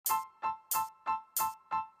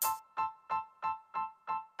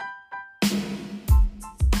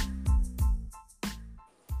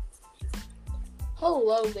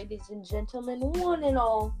Hello, ladies and gentlemen, one and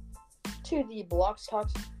all, to the Blocks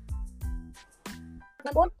Talks.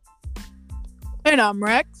 And I'm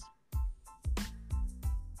Rex.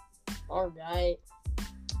 Alright.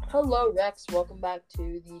 Hello, Rex. Welcome back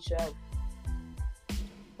to the show.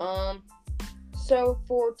 So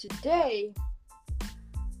for today,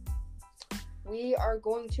 we are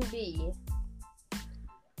going to be,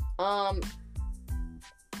 of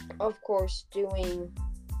course, doing.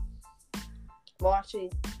 Well,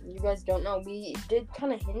 actually, you guys don't know. We did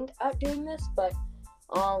kind of hint at doing this, but,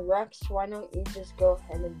 Rex, why don't you just go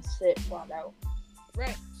ahead and sit flat out?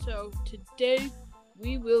 Right, so today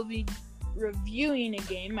we will be reviewing a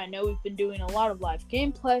game. I know we've been doing a lot of live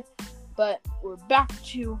gameplay, but we're back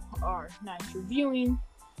to our nice reviewing,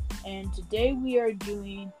 and today we are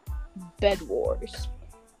doing BEDWARS.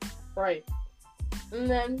 Right. And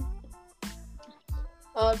then,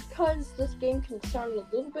 because this game can sound a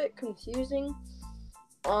little bit confusing,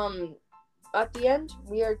 at the end,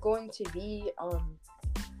 we are going to be,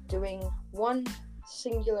 doing one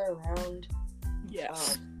singular round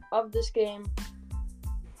of this game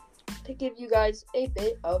to give you guys a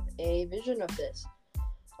bit of a vision of this.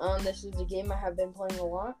 This is a game I have been playing a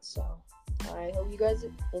lot, so I hope you guys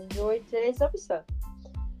enjoyed today's episode.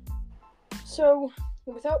 So,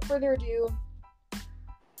 without further ado,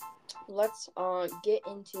 let's get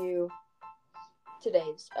into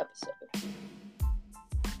today's episode.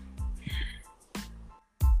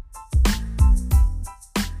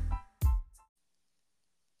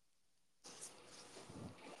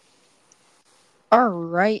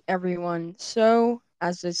 Alright, everyone. So,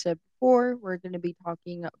 as I said before, we're going to be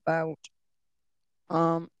talking about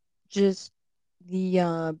just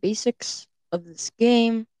the basics of this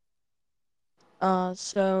game.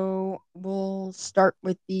 So we'll start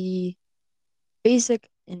with the basic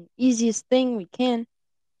and easiest thing we can,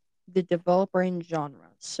 the developer and genre.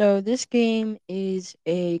 So this game is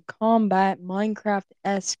a combat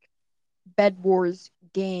Minecraft-esque BEDWARS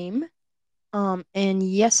game. And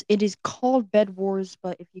yes, it is called BEDWARS,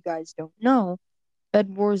 but if you guys don't know,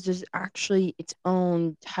 BEDWARS is actually its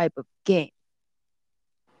own type of game.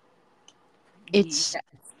 It's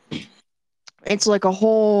like a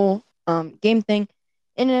whole game thing.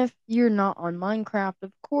 And if you're not on Minecraft,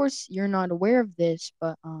 of course you're not aware of this,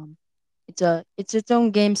 but it's its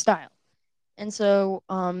own game style. And so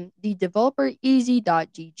the developer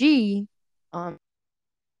easy.gg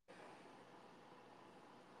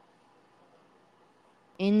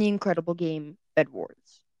in the incredible game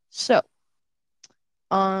BEDWARS. So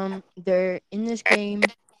they're in this game,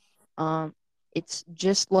 it's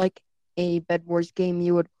just like a BEDWARS game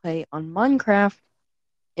you would play on Minecraft,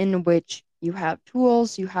 in which you have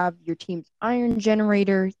tools, you have your team's iron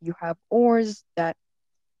generator, you have ores that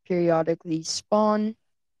periodically spawn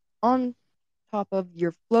on top of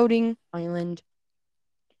your floating island.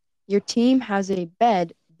 Your team has a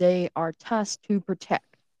bed they are tasked to protect.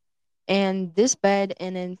 And this bed,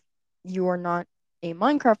 and if you are not a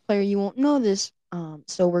Minecraft player, you won't know this.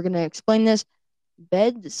 So we're going to explain this.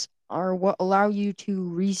 Beds are what allow you to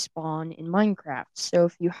respawn in Minecraft. So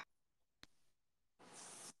if you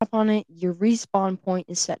on it, your respawn point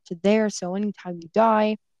is set to there, so anytime you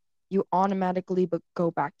die, you automatically go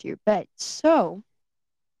back to your bed. So,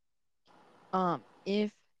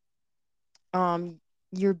 if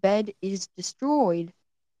your bed is destroyed,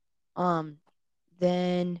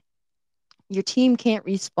 then your team can't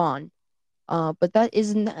respawn. But that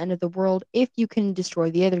isn't the end of the world if you can destroy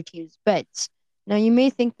the other team's beds. Now, you may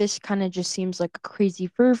think this kind of just seems like a crazy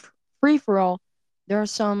free-for-all. There are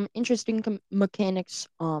some interesting mechanics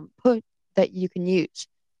that you can use.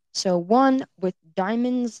 So one, with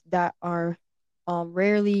diamonds that are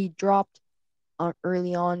rarely dropped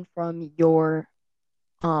early on from your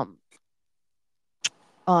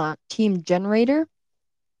team generator,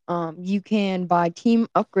 you can buy team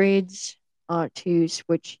upgrades to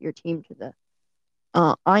switch your team to the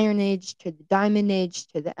Iron Age, to the Diamond Age,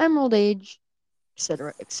 to the Emerald Age,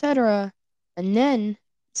 etc., etc. And then,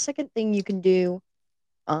 the second thing you can do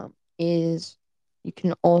is you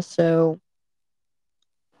can also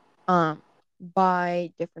buy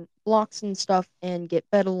different blocks and stuff and get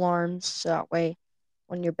bed alarms, so that way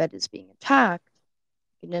when your bed is being attacked,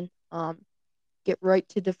 you can then get right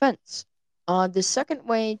to defense. The second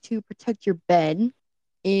way to protect your bed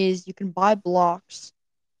is you can buy blocks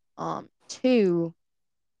to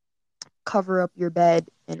cover up your bed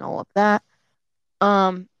and all of that.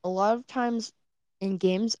 A lot of times in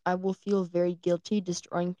games, I will feel very guilty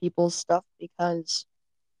destroying people's stuff because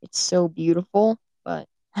it's so beautiful, but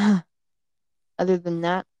other than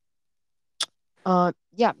that,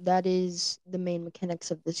 Yeah, that is the main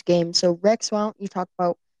mechanics of this game. So Rex, why don't you talk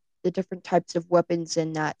about the different types of weapons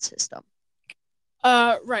in that system?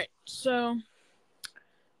 Right. So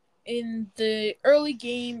in the early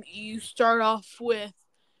game, you start off with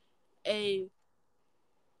a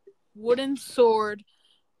wooden sword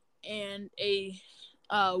and a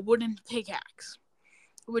wooden pickaxe,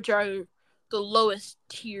 which are the lowest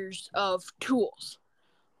tiers of tools.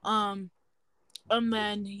 Um, and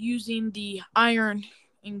then using the iron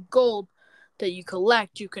and gold that you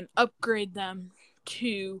collect, you can upgrade them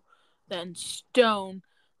to then stone,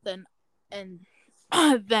 then and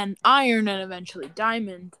then iron, and eventually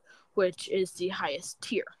diamond, which is the highest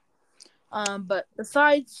tier. But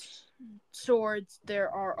besides swords, there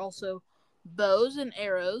are also bows and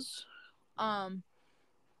arrows. Um,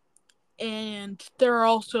 and there are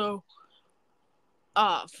also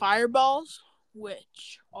fireballs,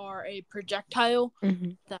 which are a projectile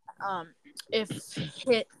Mm-hmm. that, if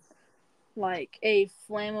hit like a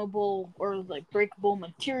flammable or like breakable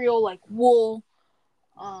material like wool,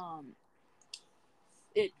 um,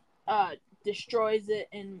 it destroys it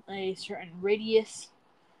in a certain radius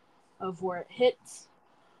of where it hits.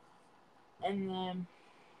 And then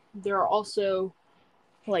there are also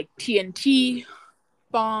like TNT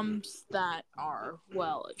bombs that are,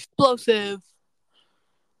 well, explosive.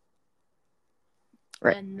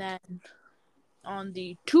 Right. And then on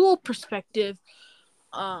the tool perspective,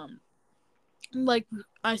 um, like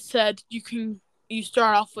I said, you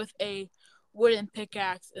start off with a wooden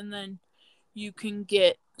pickaxe, and then you can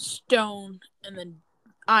get stone, and then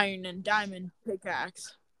iron and diamond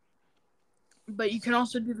pickaxe. But you can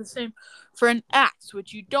also do the same for an axe,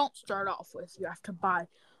 which you don't start off with. You have to buy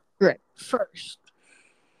Right. first.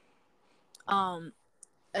 Um,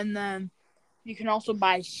 and then you can also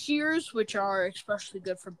buy shears, which are especially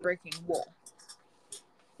good for breaking wool.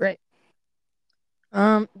 Right.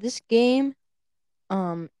 This game,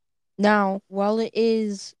 um, now while it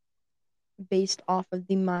is based off of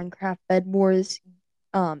the Minecraft Bed Wars,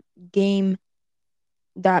 um, game,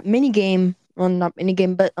 that mini game, well, not mini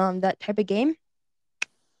game, but that type of game,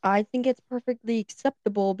 I think it's perfectly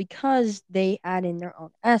acceptable because they add in their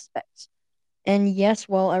own aspects. And yes,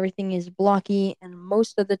 while everything is blocky and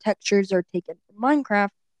most of the textures are taken from Minecraft,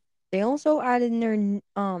 they also add in their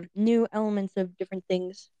new elements of different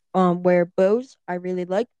things. Where bows I really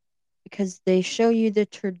like because they show you the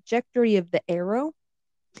trajectory of the arrow,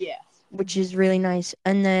 Yes. which is really nice.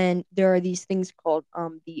 And then there are these things called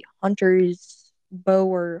the hunter's bow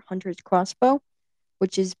or hunter's crossbow,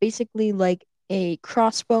 which is basically like a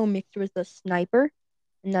crossbow mixed with a sniper,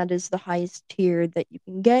 and that is the highest tier that you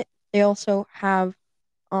can get. They also have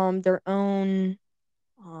their own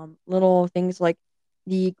little things like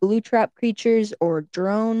the glue trap creatures or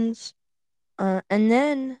drones. And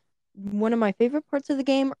then one of my favorite parts of the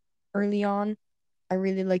game early on, I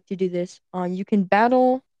really like to do this. You can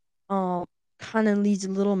battle uh, kind of these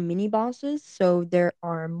little mini bosses. So there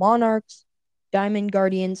are monarchs, diamond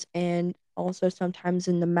guardians, and also sometimes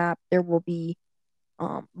in the map there will be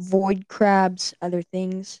void crabs, other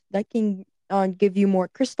things that can give you more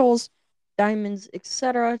crystals, diamonds,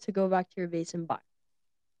 etc. to go back to your base and buy.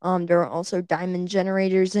 There are also diamond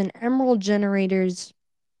generators and emerald generators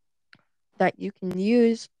that you can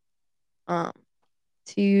use um,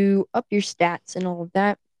 to up your stats and all of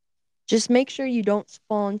that. Just make sure you don't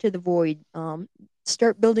fall into the void.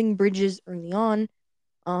 Start building bridges early on.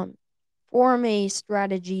 Um, Form a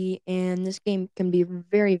strategy, and this game can be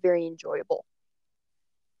very, very enjoyable.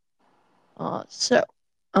 So,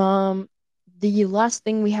 um, the last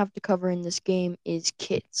thing we have to cover in this game is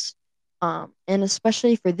kits. And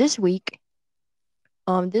especially for this week,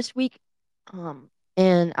 um,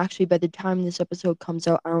 and actually by the time this episode comes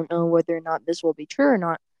out, I don't know whether or not this will be true or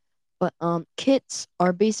not, but kits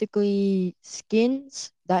are basically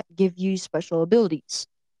skins that give you special abilities.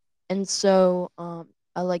 And so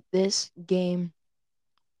I like this game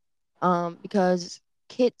because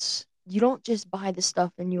kits, you don't just buy the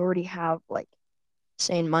stuff and you already have like,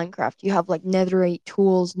 say in Minecraft, you have like netherite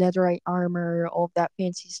tools, netherite armor, all of that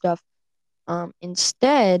fancy stuff.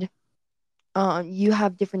 Instead, you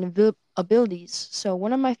have different abilities. So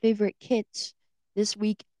one of my favorite kits this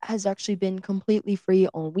week has actually been completely free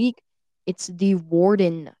all week. It's the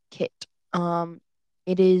Warden kit. Um,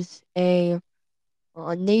 it is a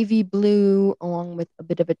navy blue along with a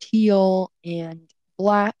bit of a teal and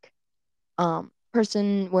black.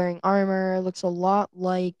 Person wearing armor looks a lot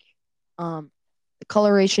like the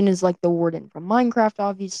coloration is like the Warden from Minecraft,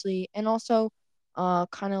 obviously, and also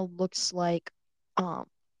kind of looks like um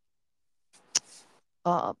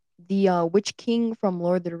uh the Witch King from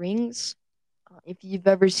Lord of the Rings. If you've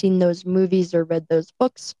ever seen those movies or read those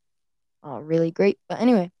books, really great. But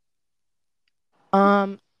anyway,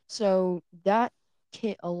 um, so that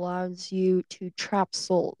kit allows you to trap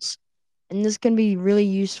souls, and this can be really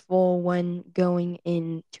useful when going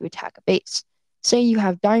in to attack a base. Say you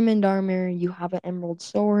have diamond armor, you have an emerald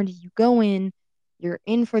sword, you go in, you're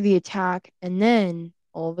in for the attack, and then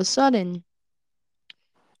all of a sudden,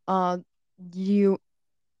 uh, you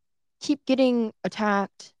keep getting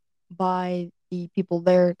attacked by the people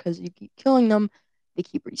there because you keep killing them. They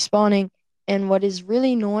keep respawning. And what is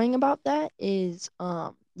really annoying about that is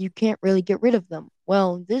you can't really get rid of them.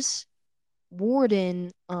 Well, this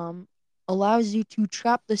warden allows you to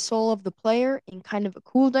trap the soul of the player in kind of a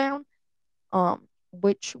cooldown,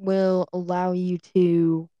 which will allow you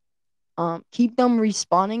to keep them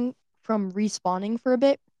respawning for a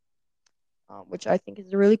bit, which I think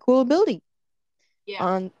is a really cool ability.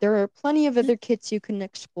 Yeah. There are plenty of other kits you can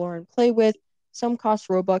explore and play with. Some cost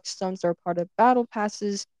Robux, some are part of battle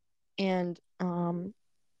passes, and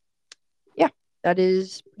yeah, that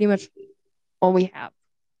is pretty much all we have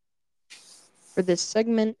for this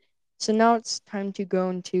segment. So now it's time to go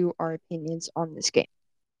into our opinions on this game.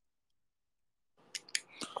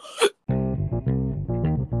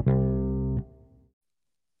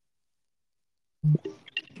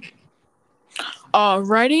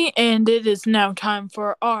 Alrighty, and it is now time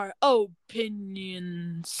for our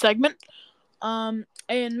opinion segment. And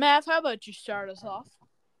Matt, how about you start us off?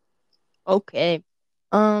 Okay.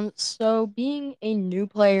 So being a new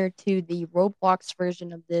player to the Roblox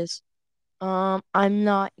version of this, I'm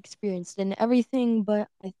not experienced in everything, but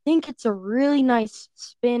I think it's a really nice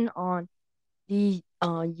spin on the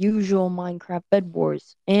usual Minecraft Bed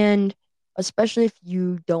Wars. And especially if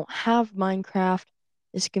you don't have Minecraft,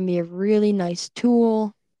 this can be a really nice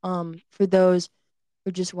tool for those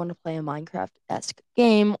who just want to play a Minecraft-esque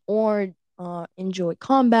game or enjoy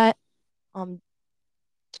combat. Um,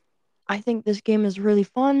 I think this game is really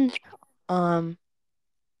fun. Um,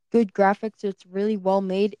 Good graphics. It's really well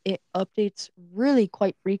made. It updates really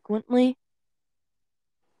quite frequently,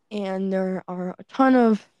 and there are a ton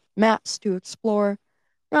of maps to explore,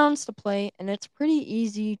 rounds to play, and it's pretty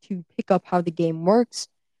easy to pick up how the game works.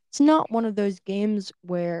 It's not one of those games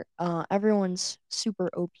where everyone's super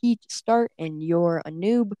OP to start and you're a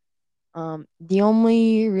noob. The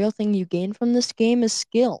only real thing you gain from this game is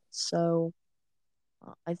skill. So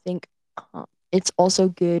I think it's also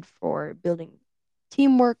good for building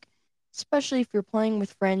teamwork, especially if you're playing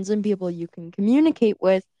with friends and people you can communicate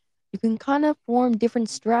with. You can kind of form different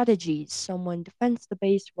strategies. Someone defends the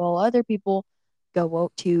base while other people go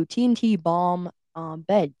out to TNT bomb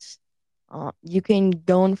beds. You can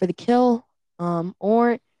go in for the kill,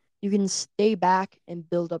 or you can stay back and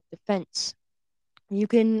build up defense. You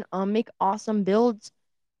can make awesome builds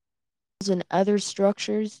and other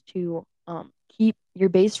structures to keep your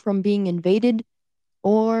base from being invaded,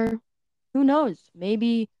 or who knows,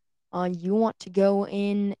 maybe you want to go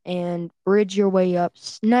in and bridge your way up,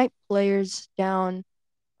 snipe players down,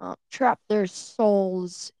 trap their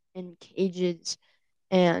souls in cages,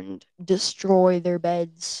 and destroy their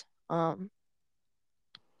beds.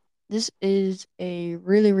 This is a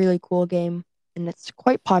really, really cool game, and it's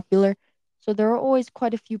quite popular. So there are always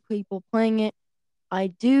quite a few people playing it. I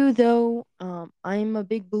do, though. I'm a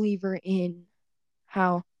big believer in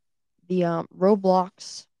how the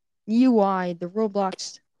Roblox UI, the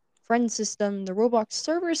Roblox friend system, the Roblox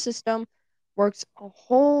server system works a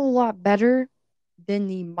whole lot better than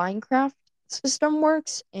the Minecraft system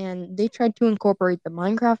works. And they tried to incorporate the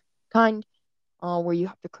Minecraft kind, where you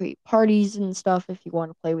have to create parties and stuff if you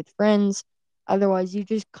want to play with friends. Otherwise, you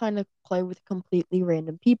just kind of play with completely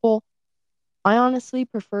random people. I honestly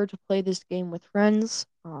prefer to play this game with friends.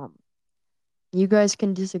 You guys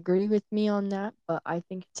can disagree with me on that, but I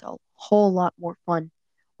think it's a whole lot more fun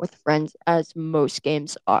with friends, as most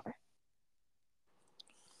games are.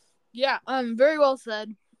 Yeah, very well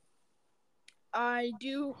said. I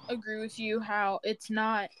do agree with you how it's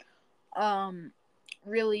not um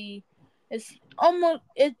really it's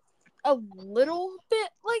a little bit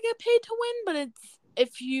like a pay to win, but it's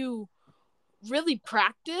if you really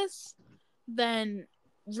practice, then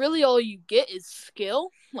really all you get is skill.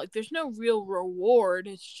 Like there's no real reward,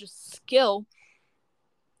 it's just skill.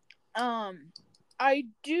 Um I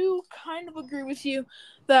do kind of agree with you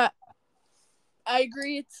that I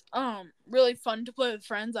agree it's really fun to play with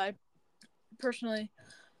friends. I personally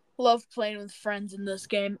love playing with friends in this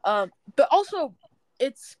game. But also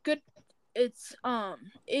it's good. It's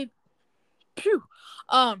it phew,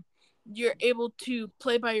 um you're able to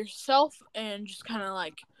play by yourself and just kind of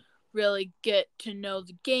like really get to know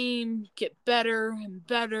the game, get better and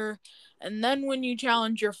better. And then when you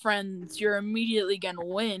challenge your friends, you're immediately going to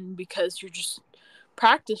win because you're just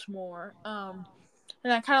practice more.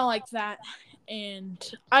 And I kind of like that. And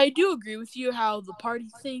I do agree with you how the party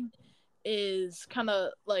thing is kind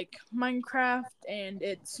of like Minecraft and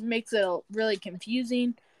it makes it really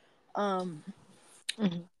confusing. Um,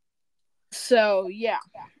 Mhm. so yeah,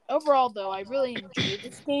 overall though, I really enjoy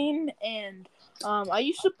this game, and I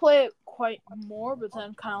used to play it quite more, but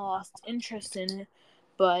then kind of lost interest in it.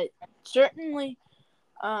 But certainly,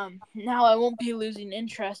 now I won't be losing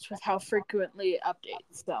interest with how frequently it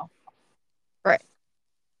updates. So Right.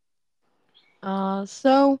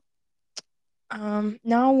 So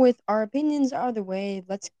now with our opinions out of the way,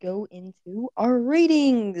 let's go into our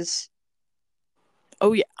ratings.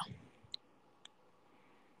 oh yeah,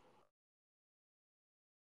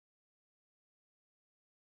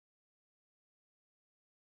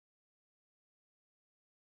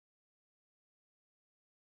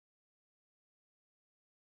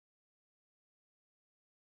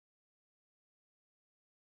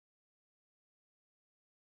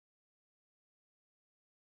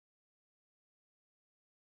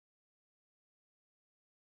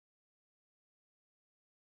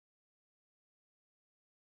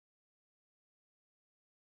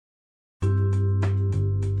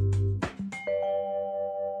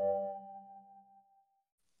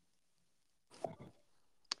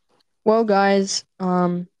 Well, guys,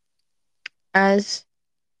 as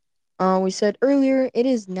we said earlier, it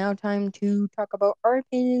is now time to talk about our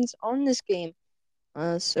opinions on this game.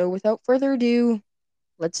 So without further ado,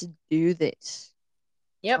 let's do this.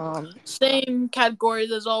 yep. Um, Same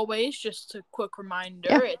categories as always. Just a quick reminder: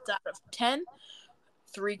 yeah. it's out of 10.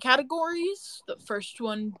 Three categories. The first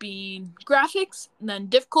one being graphics, and then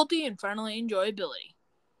difficulty, and finally enjoyability.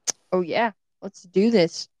 Oh yeah. Let's do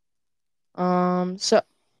this. So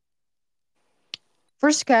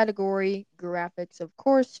first category, graphics, of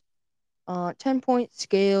course. 10-point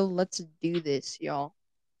scale. Let's do this, y'all.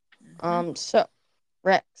 hmm So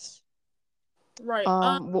Rex. Right.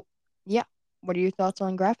 Yeah. What are your thoughts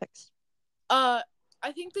on graphics? Uh,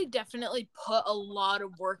 I think they definitely put a lot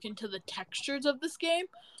of work into the textures of this game.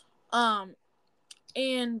 Um,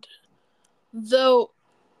 and though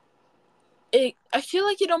I feel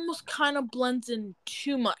like it almost kind of blends in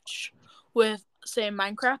too much with, say,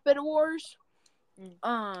 Minecraft BEDWARS.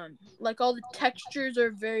 Mm. Like all the textures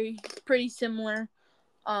are very pretty similar.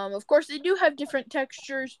 Of course they do have different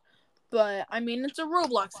textures, but I mean it's a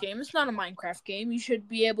Roblox game. It's not a Minecraft game. You should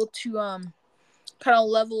be able to kind of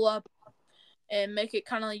level up and make it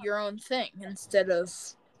kind of your own thing instead of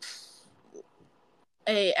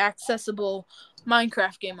a accessible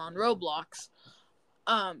Minecraft game on Roblox.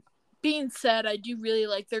 Um, Being said, I do really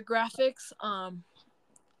like their graphics.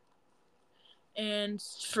 And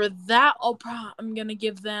for that, I'm gonna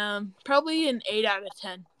give them probably an 8 out of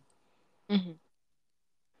 10. Mhm.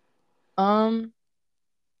 Um,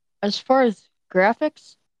 as far as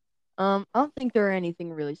graphics, I don't think they're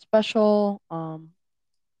anything really special.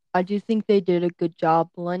 I do think they did a good job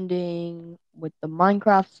blending with the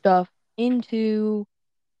Minecraft stuff into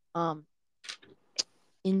um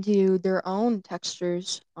into their own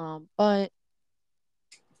textures. But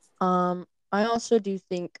I also do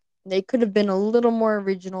think they could have been a little more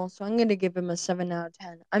original, so I'm gonna give them a 7 out of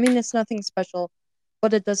 10. I mean, it's nothing special,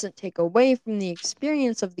 but it doesn't take away from the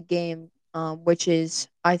experience of the game, which is,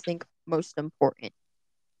 I think, most important.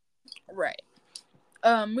 Right.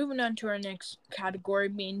 Moving on to our next category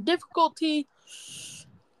being difficulty.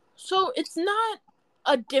 So it's not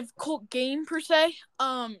a difficult game per se.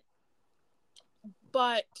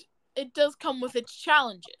 But it does come with its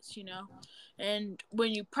challenges. And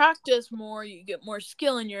when you practice more, you get more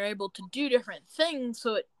skill and you're able to do different things.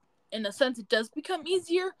 So in a sense, it does become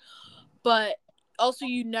easier. But also,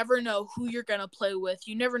 you never know who you're gonna play with.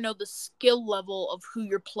 You never know the skill level of who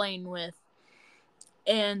you're playing with.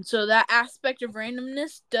 And so that aspect of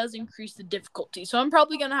randomness does increase the difficulty. So I'm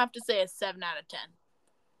probably gonna have to say a 7 out of 10.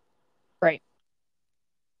 Right.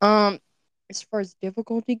 Um, as far as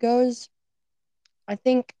difficulty goes, I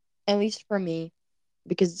think, at least for me,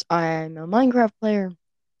 because I'm a Minecraft player,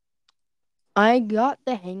 I got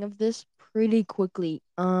the hang of this pretty quickly.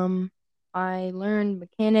 I learned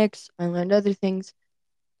mechanics, I learned other things.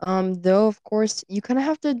 Though of course you kind of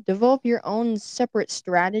have to develop your own separate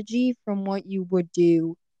strategy from what you would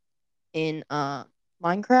do in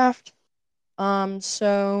Minecraft.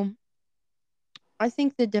 So I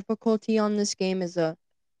think the difficulty on this game is a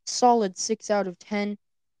solid 6 out of 10.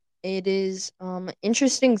 It is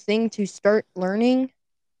interesting thing to start learning.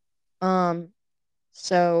 Um,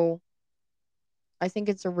 so I think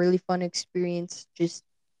it's a really fun experience just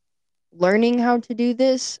learning how to do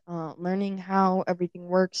this, learning how everything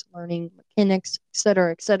works, learning mechanics,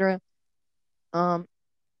 etc., etc. Um,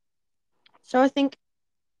 so I think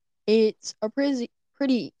it's a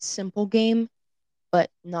pretty simple game, but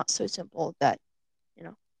not so simple that you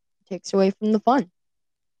know takes away from the fun.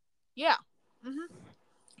 Yeah. Mm-hmm.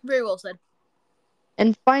 Very well said.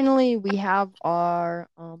 And finally, we have our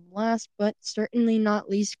last but certainly not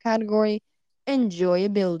least category,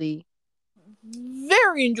 enjoyability.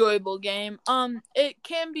 Very enjoyable game. It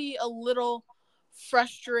can be a little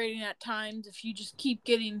frustrating at times if you just keep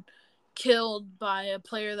getting killed by a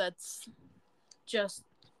player that's just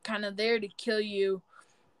kind of there to kill you,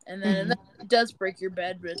 and Hmm. then it does break your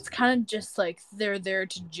bed, but it's kind of just like they're there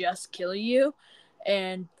to just kill you,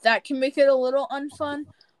 and that can make it a little unfun.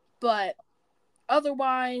 But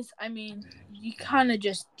otherwise, I mean, you kind of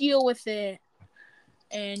just deal with it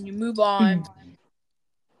and you move on, Hmm.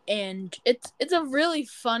 and it's a really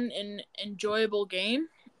fun and enjoyable game.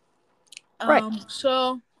 Right,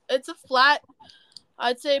 So it's a flat.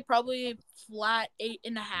 I'd say probably flat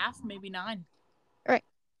 8.5, maybe 9. right.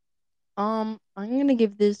 I'm gonna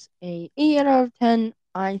give this a 8 out of 10.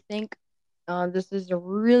 I think this is a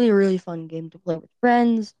really fun game to play with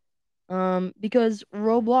friends. Because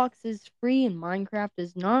Roblox is free and Minecraft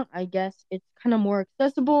is not. I guess it's kind of more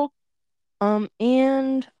accessible.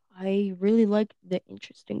 And I really like the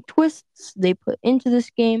interesting twists they put into this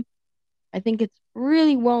game. I think it's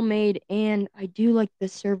really well made, and I do like the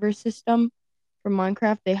server system for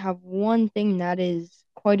Minecraft. They have one thing that is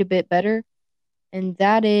quite a bit better, and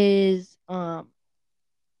that is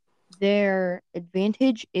their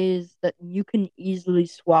advantage is that you can easily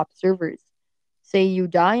swap servers. Say you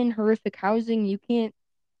die in horrific housing, you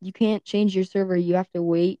can't change your server. You have to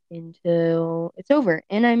wait until it's over.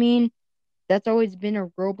 And I mean, that's always been a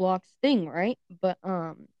Roblox thing, right? But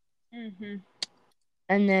Mm-hmm.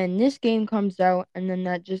 and then this game comes out, and then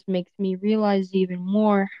that just makes me realize even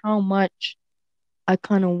more how much I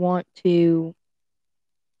kind of want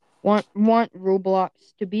Roblox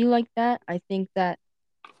to be like that. I think that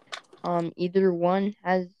either one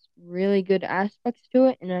has really good aspects to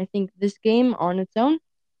it, and I think this game on its own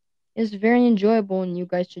is very enjoyable, and you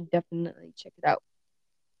guys should definitely check it out.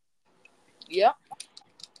 Yep.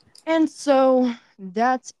 And so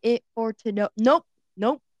that's it for today. Nope,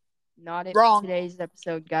 not it for Wrong. today's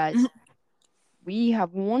episode, guys. We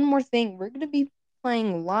have one more thing. We're gonna be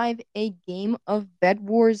playing live a game of Bed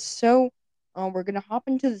Wars. So, we're gonna hop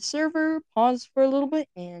into the server, pause for a little bit,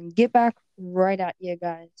 and get back right at you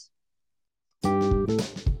guys.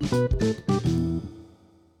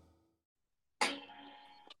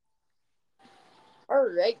 All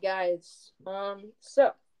right, guys.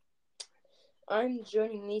 So I'm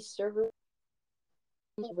joining the server.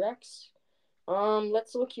 Rex.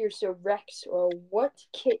 Let's look here. So Rex, what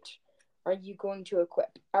kit are you going to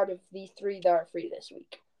equip out of the three that are free this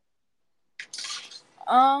week?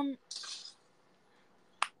 Um,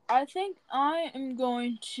 I think I am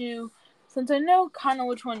going to, since I know kind of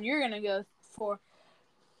which one you're gonna go for,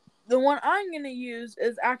 the one I'm gonna use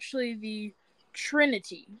is actually the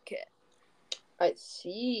Trinity kit. I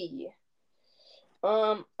see.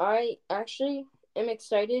 I actually am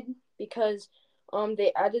excited because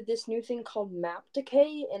they added this new thing called map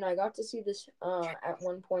decay, and I got to see this at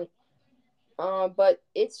one point. But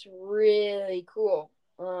it's really cool.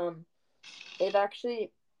 It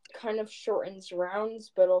actually kind of shortens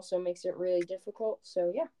rounds, but also makes it really difficult.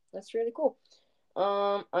 So yeah, that's really cool.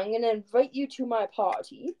 I'm gonna invite you to my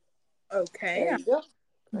party. Okay, There I you go.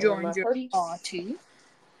 My joined your party. party.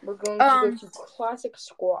 We're going to go Um, to classic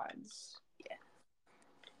squads. yeah.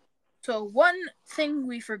 So one thing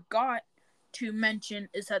we forgot to mention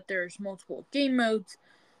is that there's multiple game modes,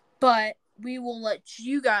 but we will let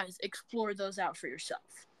you guys explore those out for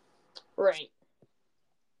yourself. Right.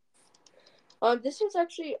 This is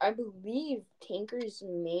actually, I believe, Tanker's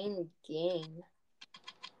main game.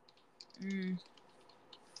 Mm.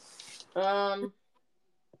 Um.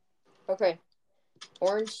 Okay.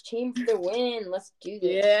 Orange team for the win. Let's do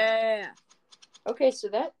this. Yeah, Okay, so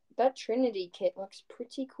that Trinity kit looks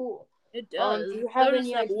pretty cool. it Do does. you have So does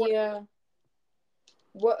any that work? idea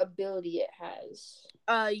what ability it has?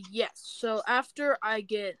 Yes. So after I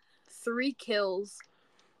get 3 kills,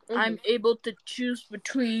 Mm-hmm. I'm able to choose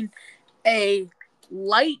between a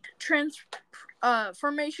light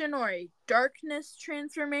transformation or a darkness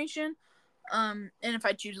transformation. And if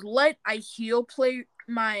I choose light, I heal play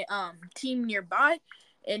my team nearby,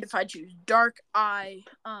 and if I choose dark, I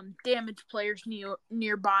damage players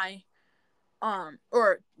nearby,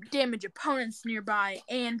 or damage opponents nearby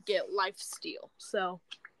and get life steal. So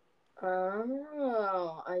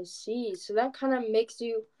Oh, I see. So that kind of makes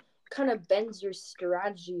you, kind of bends your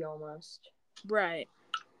strategy almost. Right.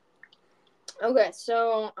 Okay,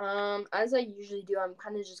 so as I usually do, I'm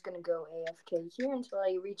kind of just gonna go AFK here until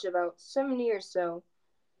I reach about 70 or so.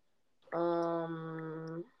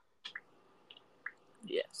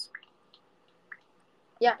 Yes.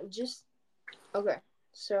 Yeah, just okay.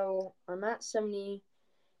 So I'm at 70.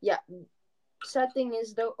 Yeah. Sad thing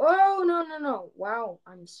is though. Oh no! Wow,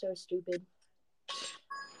 I'm so stupid.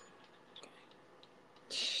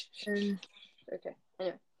 And Okay.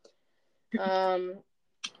 Anyway, um,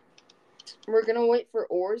 we're gonna wait for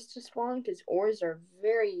ores to spawn because ores are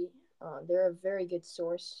they're a very good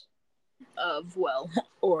source. of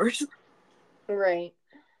ores. Right.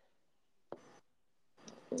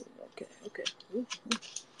 Okay. Okay.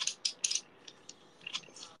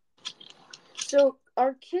 So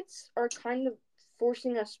our kits are kind of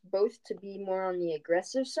forcing us both to be more on the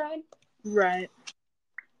aggressive side, Right.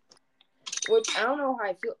 which I don't know how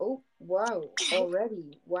I feel. Oh, wow!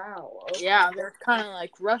 Already, wow. Okay. Yeah, they're kind of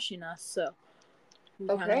like rushing us, so we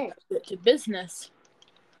kind of Okay. get to business,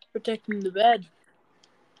 protecting the bed.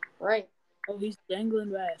 Right. Oh, he's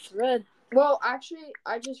dangling by a thread. Well, actually,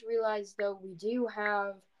 I just realized though we do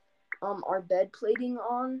have our bed plating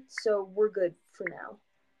on, so we're good for now.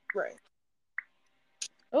 Right.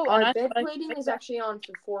 Oh, and Our I bed thought I could plating make is that. actually on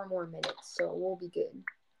for 4 more minutes, so we'll be good.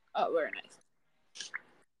 Oh, very nice.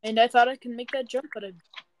 And I thought I could make that jump, but I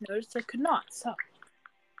noticed I could not. So.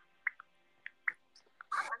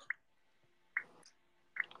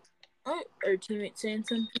 Oh, our teammate saying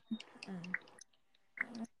something.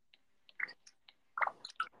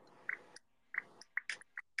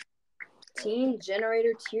 Team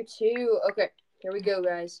generator tier 2. Okay, here we go,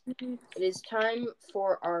 guys. It is time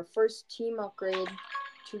for our first team upgrade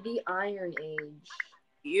to the Iron Age.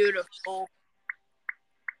 Beautiful.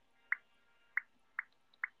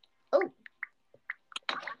 Oh.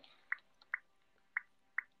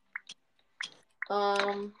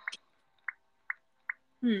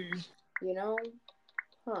 You know,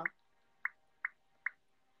 huh.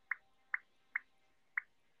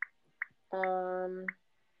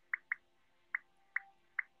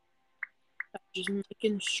 Just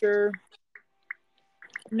making sure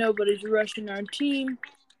nobody's rushing our team.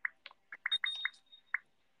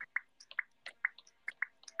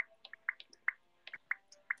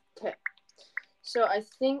 Okay. So I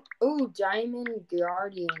think, Diamond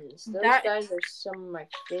Guardians. Those guys are some of my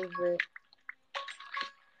favorite.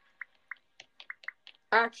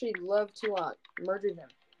 I actually love to murder them.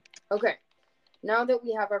 Okay. Now that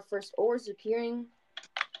we have our first ores appearing,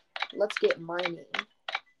 let's get mining.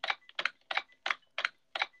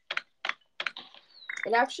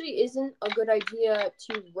 It actually isn't a good idea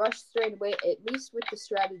to rush straight away, at least with the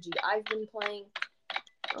strategy I've been playing.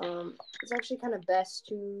 It's actually kind of best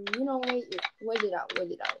to, wait it out.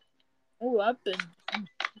 Oh, I've been.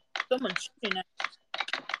 Someone's shooting at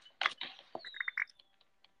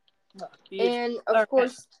me. And, of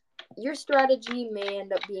course, your strategy may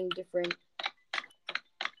end up being different.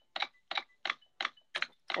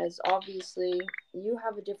 As obviously, you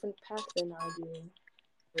have a different path than I do.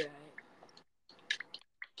 Right.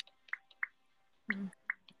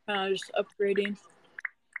 Just upgrading.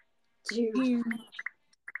 Dude.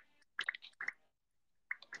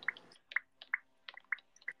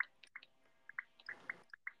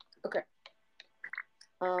 Okay.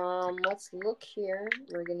 Let's look here.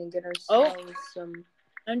 We're gonna get ourselves some.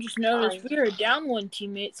 I just noticed we are down one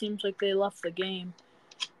teammate. Seems like they left the game.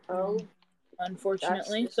 Oh.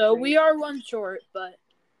 Unfortunately. So we are one short, but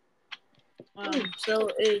so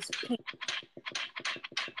is pink.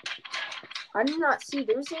 I did not see.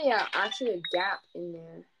 There was actually a gap in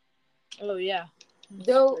there. Oh yeah.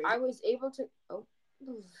 Though I was able to. Oh,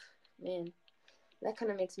 man, that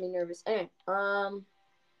kind of makes me nervous. Anyway,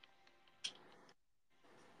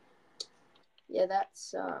 yeah,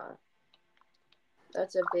 that's a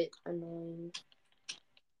bit annoying.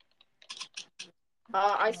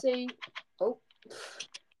 I say, oh.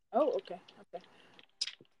 Oh, okay.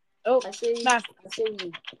 Oh, I say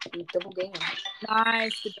we double game.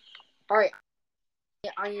 Nice. All right.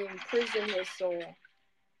 I imprison his soul.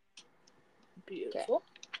 Beautiful.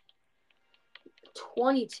 Okay.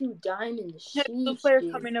 22 diamonds. The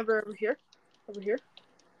player's coming over here. Over here.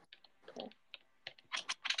 Okay.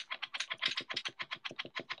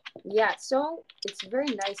 Yeah, so it's very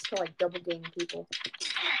nice to like double game people.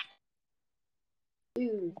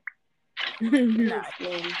 Dude. Nice.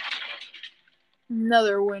 Man.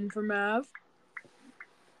 Another win for Mav.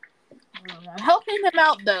 I'm helping him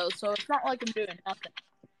out though, so it's not like I'm doing nothing.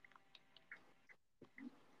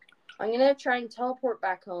 I'm gonna try and teleport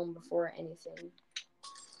back home before anything.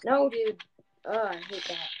 No, dude. I hate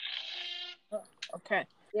that. Oh, okay.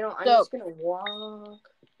 You know, I'm So, just gonna walk.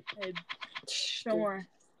 hey, don't worry.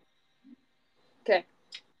 Okay.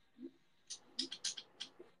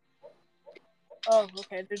 Oh,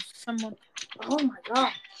 okay. There's someone. Oh my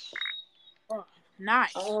gosh. Oh,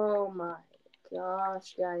 nice. Oh my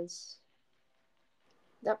gosh, guys.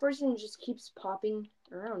 That person just keeps popping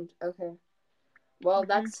around. Okay. Well,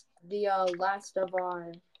 that's the last of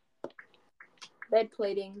our bed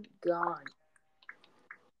plating gone.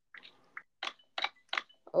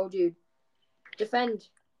 Oh, dude. Defend.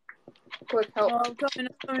 Quick, help. Oh,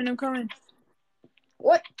 I'm coming.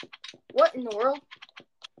 What? What in the world?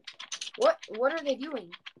 What are they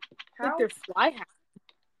doing? I think How? they're fly hacks.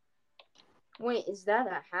 Wait, is that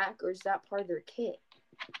a hack or is that part of their kit?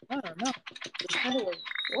 I don't know. How do I...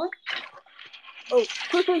 What? Oh,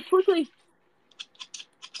 quickly.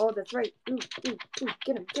 Oh, that's right. Ooh.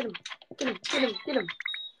 Get him.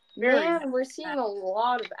 Very Man, we're nice. seeing a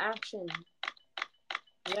lot of action.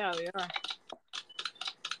 Yeah, we are.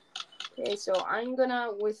 Okay, so I'm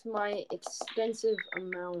gonna, with my extensive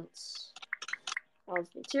amounts of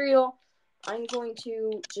material, I'm going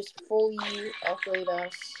to just fully upload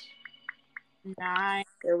us. Nice.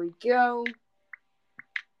 There we go.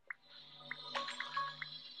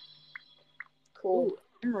 Cool. Ooh,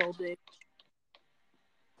 emerald egg.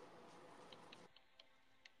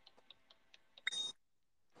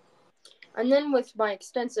 And then with my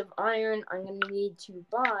extensive iron, I'm going to need to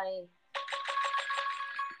buy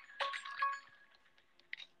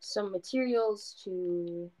some materials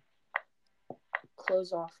to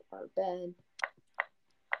close off our bed.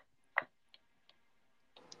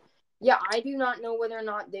 Yeah, I do not know whether or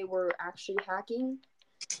not they were actually hacking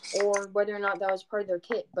or whether or not that was part of their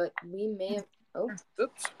kit, but we may have... Oh.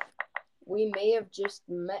 Oops. We may have just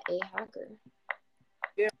met a hacker.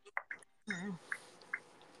 Yeah.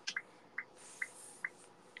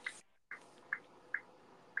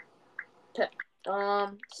 Okay.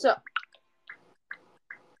 So,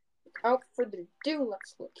 without further ado,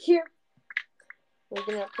 let's look here. We're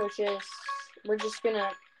gonna purchase. We're just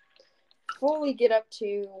gonna fully get up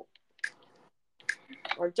to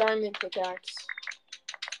our diamond pickaxe.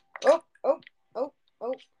 Oh.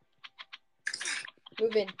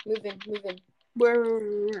 Move in.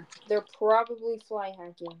 Where? They're probably fly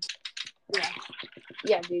hacking. Yeah.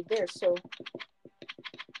 Yeah, dude, they're so...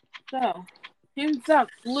 So, seems that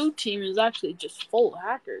blue team is actually just full of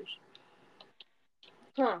hackers.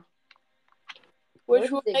 Huh. Which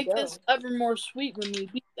will make go? this ever more sweet when we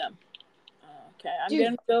beat them. Okay, I'm Dude.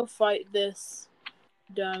 gonna go fight this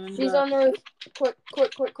diamond She's guy. on the roof. Quick.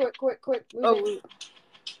 Move Oh, in. wait.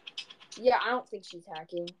 Yeah, I don't think she's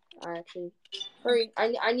hacking. I actually... Hurry.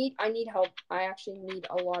 I need help. I actually need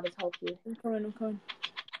a lot of help here. I'm coming.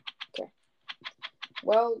 Okay.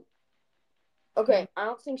 Well... Okay, I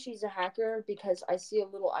don't think she's a hacker because I see a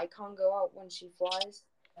little icon go out when she flies.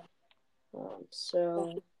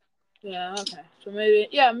 So... Yeah, okay. So maybe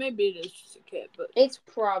it is just a kid, but... It's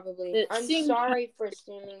probably... I'm sorry for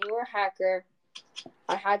assuming you were a hacker.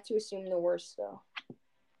 I had to assume the worst, though.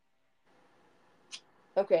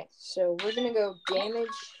 Okay, so we're gonna go damage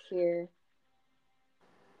here.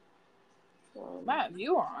 Matt,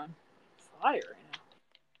 you are on fire right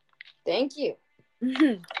Thank you.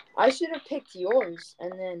 now. I should have picked yours,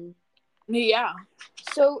 and then... Yeah.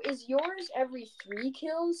 So, is yours every 3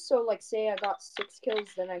 kills? So, like, say I got 6 kills,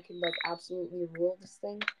 then I could, like, absolutely rule this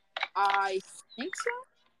thing? I think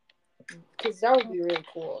so. Because that would be really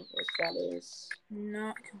cool, if that is...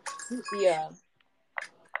 Not completely. Yeah.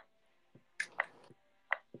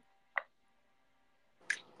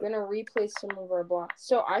 Gonna replace some of our blocks.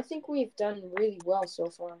 So, I think we've done really well so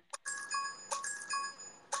far.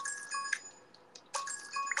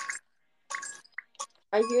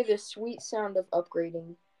 I hear the sweet sound of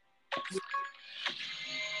upgrading.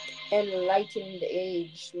 Enlightened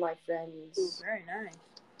age, my friends. Ooh, very nice.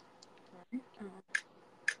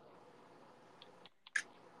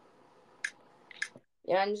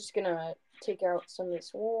 Yeah, I'm just gonna take out some of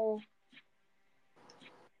this wool.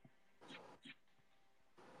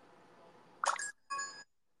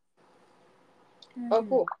 Oh,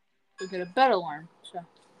 cool. We get a bed alarm. So.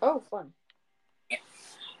 Oh, fun. Yeah.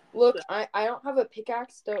 Look, I don't have a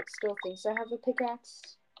pickaxe, though it still thinks I have a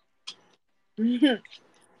pickaxe.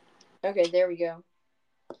 Okay, there we go.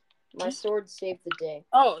 My sword saved the day.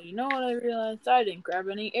 Oh, you know what I realized? I didn't grab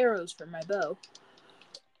any arrows for my bow.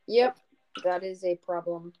 Yep, that is a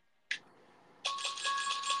problem.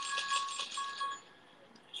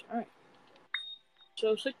 Alright.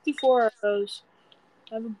 So 64 arrows.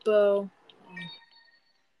 I have a bow.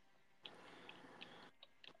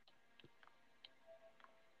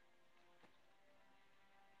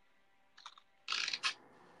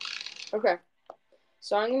 Okay.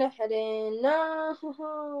 So I'm gonna head in. No.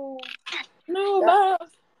 No, That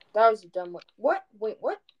Mav. that was a dumb one. What? Wait,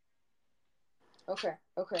 what? Okay.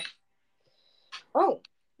 Okay. Oh,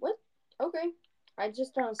 what? Okay. I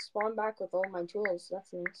just spawned back with all my tools.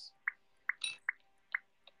 That's nice.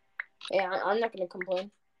 Yeah, I'm not gonna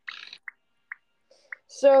complain.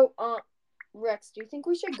 So, Rex, do you think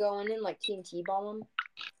we should go in and like TNT bomb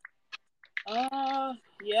them?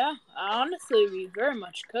 Yeah. Honestly, we very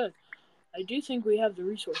much could. I do think we have the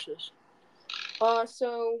resources. I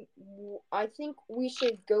think we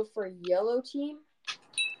should go for yellow team.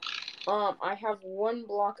 I have one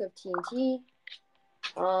block of TNT.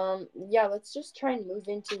 Yeah, let's just try and move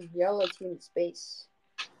into yellow team space.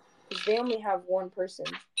 Because they only have one person.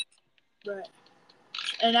 Right.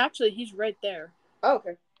 And actually, he's right there. Oh,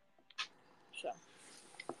 okay. So.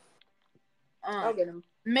 I'll get him.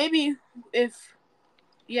 Maybe if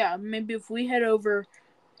we head over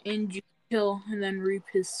and kill and then reap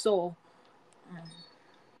his soul.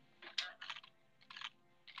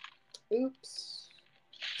 Oops.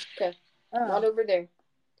 Okay. Not over there.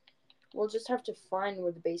 We'll just have to find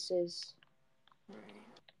where the base is. Right.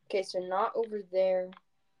 Okay, so not over there.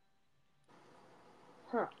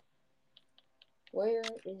 Huh. Where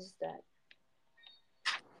is that?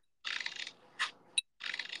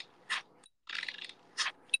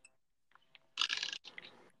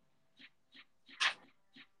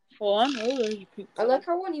 Well, I know there's a pink I like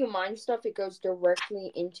how when you mine stuff, it goes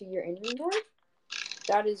directly into your inventory.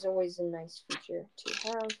 That is always a nice feature to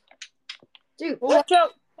have. Dude, what? Watch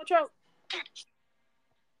out! Watch out!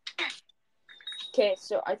 Okay,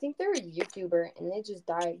 so I think they're a YouTuber and they just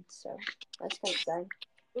died, so that's kind of sad.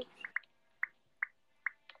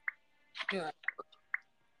 Yeah.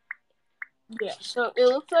 Yeah. So it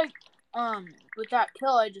looks like with that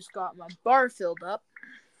kill I just got my bar filled up.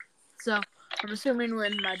 So I'm assuming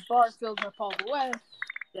when my bar fills up all the way,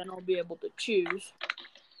 then I'll be able to choose.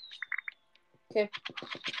 Okay.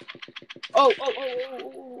 Oh.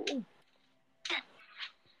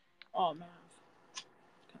 Oh man.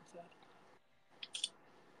 Kind of sad.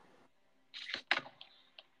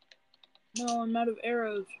 No, I'm out of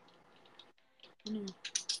arrows.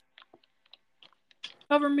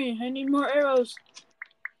 Cover me. I need more arrows.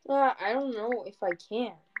 I don't know if I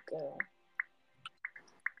can go.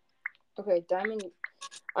 Okay, diamond.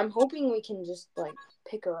 I'm hoping we can just like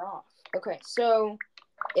pick her off. Okay, so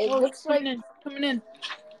it looks like coming in.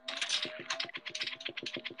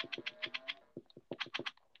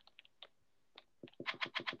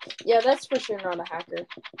 Yeah, that's for sure not a hacker.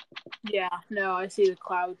 Yeah, no, I see the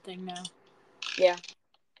cloud thing now. Yeah.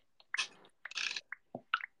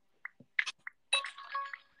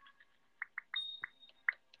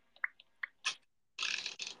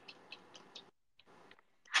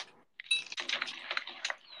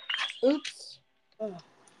 Oops. Oh,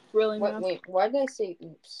 really, man? Wait, why did I say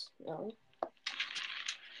oops? No.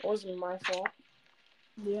 It wasn't my fault.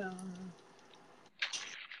 Yeah.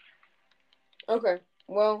 Okay,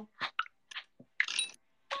 well.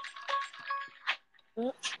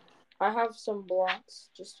 I have some blocks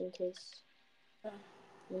just in case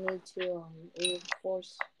we need to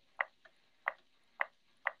reinforce.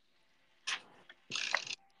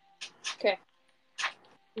 Okay.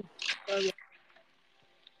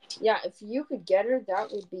 Yeah, if you could get her,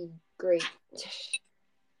 that would be great.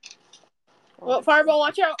 Oh, fireball!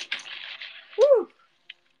 Watch out! Woo!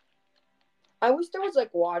 I wish there was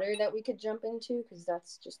like water that we could jump into because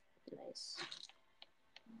that's just nice.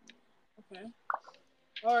 Okay.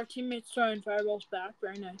 Oh, our teammate's throwing fireballs back.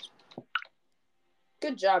 Very nice.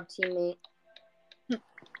 Good job, teammate.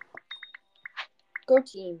 Go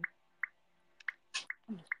team.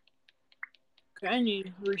 Okay, I need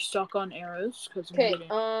to restock on arrows because Okay.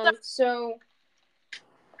 So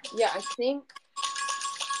yeah, I think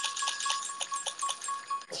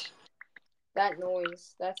that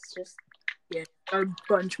noise. That's just a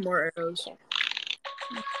bunch more arrows. Okay.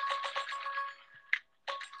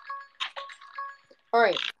 All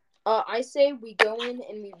right. I say we go in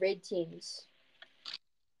and we raid teams.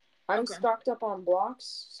 I'm stocked up on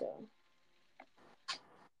blocks, so.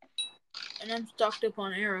 And I'm stocked up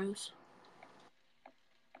on arrows,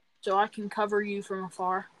 so I can cover you from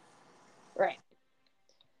afar. Right.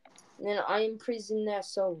 And then I imprison their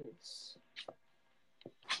souls.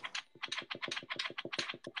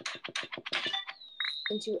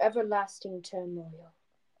 Into everlasting turmoil.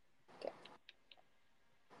 Okay.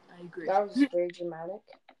 I agree. That was very dramatic.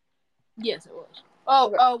 Yes, it was. Oh,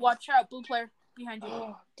 okay. Watch out, blue player behind you.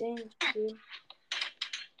 Oh, dang, dude.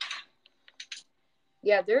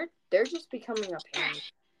 Yeah, they're just becoming a pain.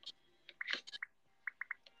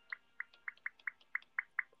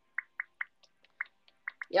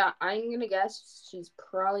 Yeah, I'm gonna guess she's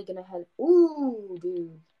probably gonna head. Ooh,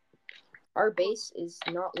 dude. Our base is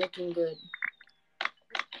not looking good.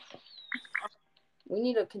 We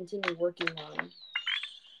need to continue working on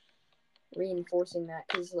reinforcing that,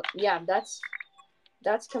 because, yeah,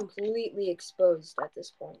 that's completely exposed at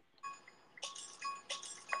this point.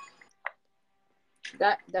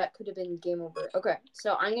 That could have been game over. Okay,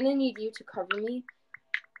 so I'm gonna need you to cover me.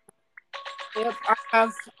 Yep, I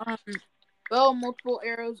have multiple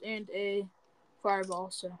arrows and a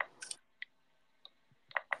fireball. So.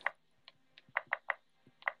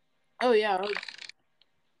 Oh yeah.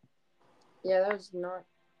 Yeah, that was not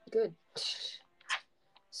good.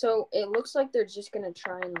 So it looks like they're just gonna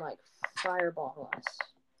try and like fireball us.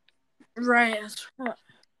 Right.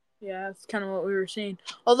 Yeah, that's kind of what we were seeing.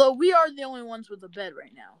 Although we are the only ones with a bed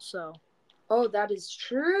right now, so. Oh, that is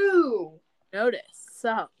true. Notice.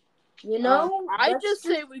 So. You know, I just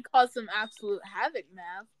say we cause some absolute havoc,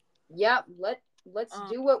 Mav. Yeah, let's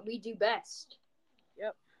do what we do best.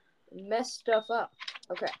 Yep. Mess stuff up.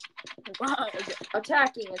 Okay. Okay.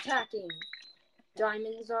 Attacking.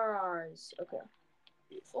 Diamonds are ours. Okay.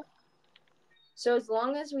 Beautiful. So as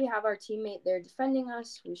long as we have our teammate there defending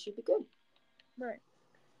us, we should be good. Right.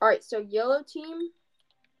 All right. So yellow team.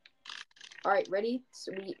 All right. Ready?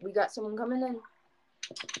 So we got someone coming in.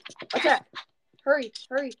 Attack! Hurry!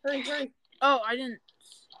 Oh, I didn't.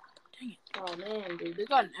 Dang it. Oh man, dude. They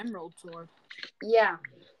got an emerald sword. Yeah,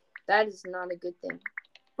 that is not a good thing.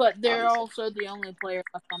 But they're also the only player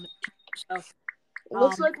left on the team. So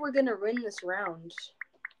looks like we're gonna win this round.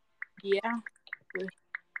 Yeah.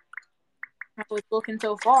 How it's looking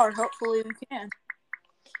so far. Hopefully we can.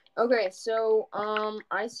 Okay, so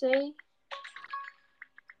I say.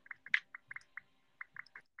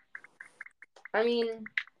 I mean,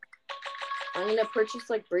 I'm gonna purchase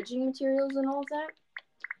like bridging materials and all of that.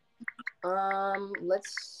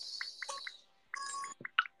 Let's.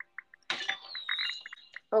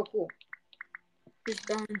 Oh, cool.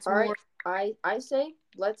 All right, I say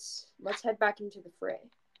let's head back into the fray.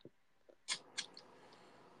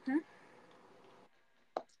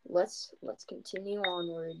 Let's continue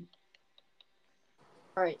onward.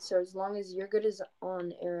 All right, so as long as you're good as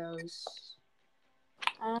on arrows.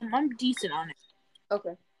 I'm decent on it.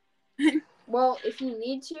 Okay. Well, if you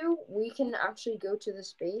need to, we can actually go to the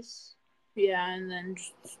space. Yeah, and then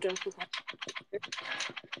just stuff with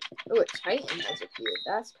Oh, a Titan has appeared.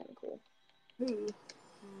 That's kind of cool.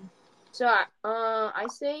 So, I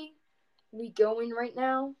say we go in right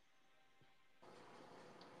now.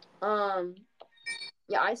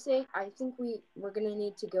 Yeah, I think we're gonna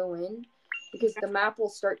need to go in because the map will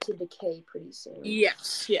start to decay pretty soon.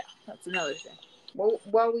 Yes, yeah, that's another thing.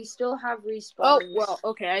 Well, we still have respawns. Oh, well,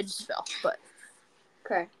 okay, I just fell, but.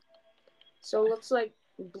 Okay. So, looks like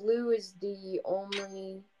blue is the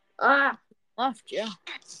only... Left, yeah.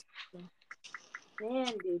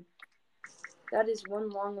 Man, dude. That is one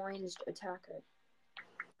long-ranged attacker.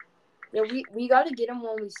 Yeah, we gotta get him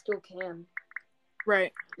while we still can.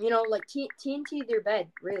 Right. You know, like TNT their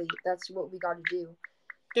bed, really. That's what we gotta do.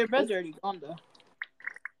 Their bed's already gone, though.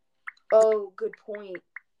 Oh, good point.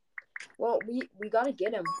 Well, we gotta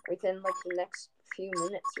get him within, like, the next few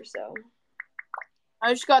minutes or so.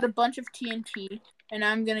 I just got a bunch of TNT, and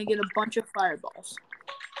I'm gonna get a bunch of fireballs.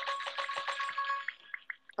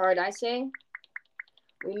 Alright, I say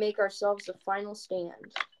we make ourselves a final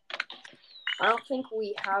stand. I don't think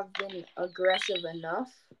we have been aggressive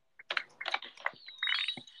enough.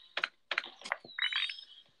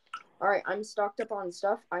 Alright, I'm stocked up on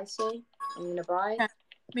stuff. I say I'm gonna buy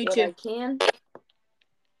Me what too. I can.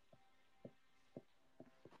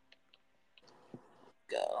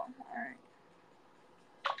 Go. Alright.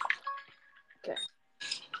 Okay.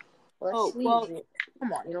 Let's leave.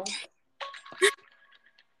 Come on. You know?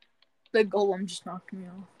 The golem just knocked me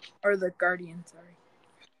off. Or the guardian, sorry.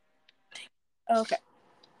 Okay.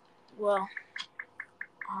 Well,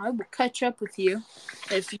 I will catch up with you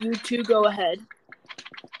if you two go ahead.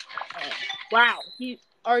 Wow,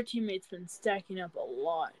 our teammate's been stacking up a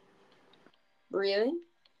lot. Really?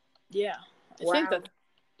 Yeah. I wow. think that.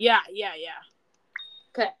 Yeah.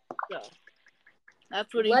 Okay. So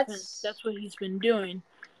that's what he's been doing.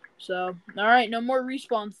 So all right, no more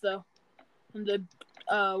respawns though. And the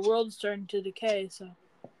world is starting to decay. So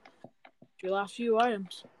your last few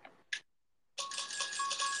items.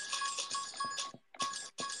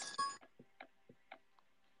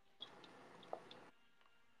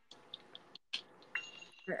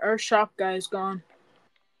 Our shop guy is gone.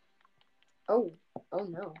 Oh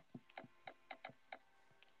no.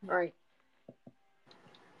 All right.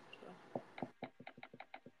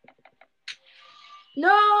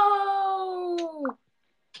 No!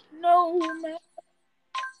 No, man.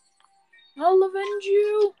 I'll avenge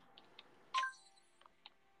you.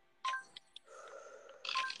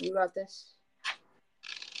 You got this.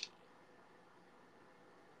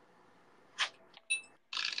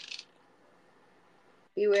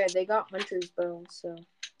 Beware, they got Hunter's bow, so.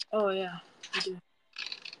 Oh, yeah. We do.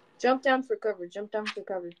 Jump down for cover. Jump down for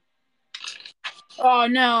cover. Oh,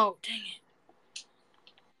 no. Dang it.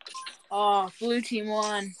 Oh, blue team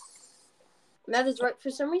won. That is right. For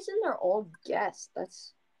some reason, they're all guests.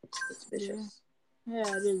 That's suspicious. Yeah,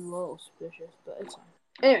 it is a little suspicious, but it's fine.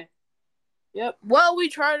 Anyway. Yep. Well, we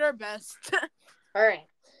tried our best. All right.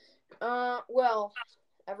 Well,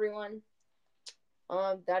 everyone,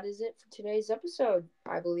 that is it for today's episode,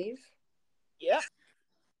 I believe. Yep.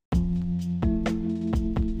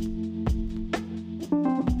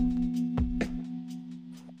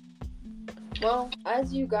 Well,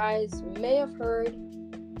 as you guys may have heard,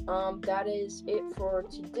 that is it for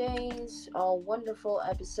today's wonderful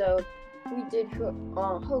episode. We did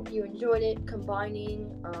hope you enjoyed it,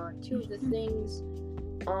 combining two of the things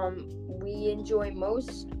we enjoy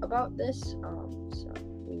most about this. So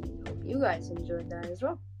we hope you guys enjoyed that as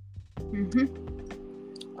well.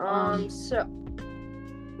 So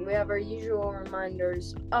we have our usual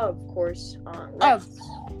reminders, of course. Of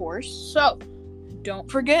course. So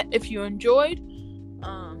don't forget, if you enjoyed,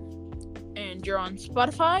 and you're on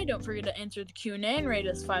Spotify, don't forget to answer the Q&A and rate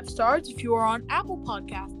us 5 stars. If you are on Apple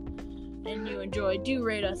Podcasts and you enjoy, do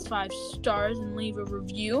rate us 5 stars and leave a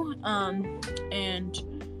review. And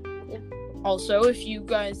also,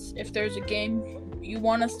 if there's a game you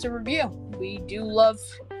want us to review, we do love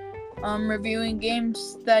reviewing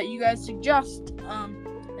games that you guys suggest.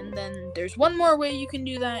 And then there's one more way you can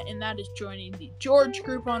do that, and that is joining the George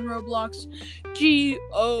group on Roblox.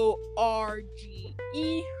 GORGE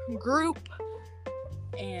group.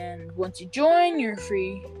 And once you join, you're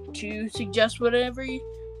free to suggest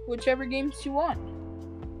whichever games you want.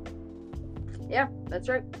 Yeah, that's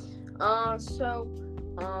right.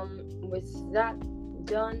 With that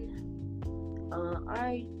done,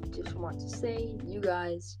 I just want to say, you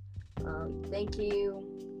guys, thank you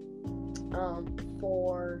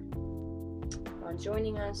for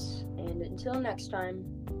joining us, and until next time,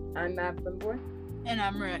 I'm Matt Bimboy. And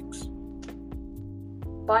I'm Rex.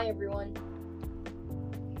 Bye, everyone.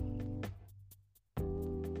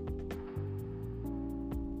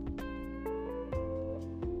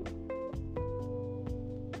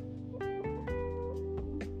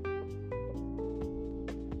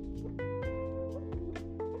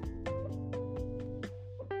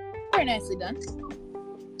 Very nicely done.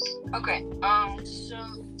 Okay, so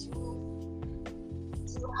do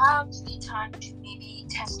you have the time to maybe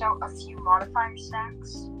test out a few modifier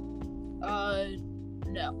stacks?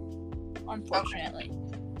 No. Unfortunately.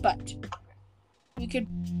 Okay. But we could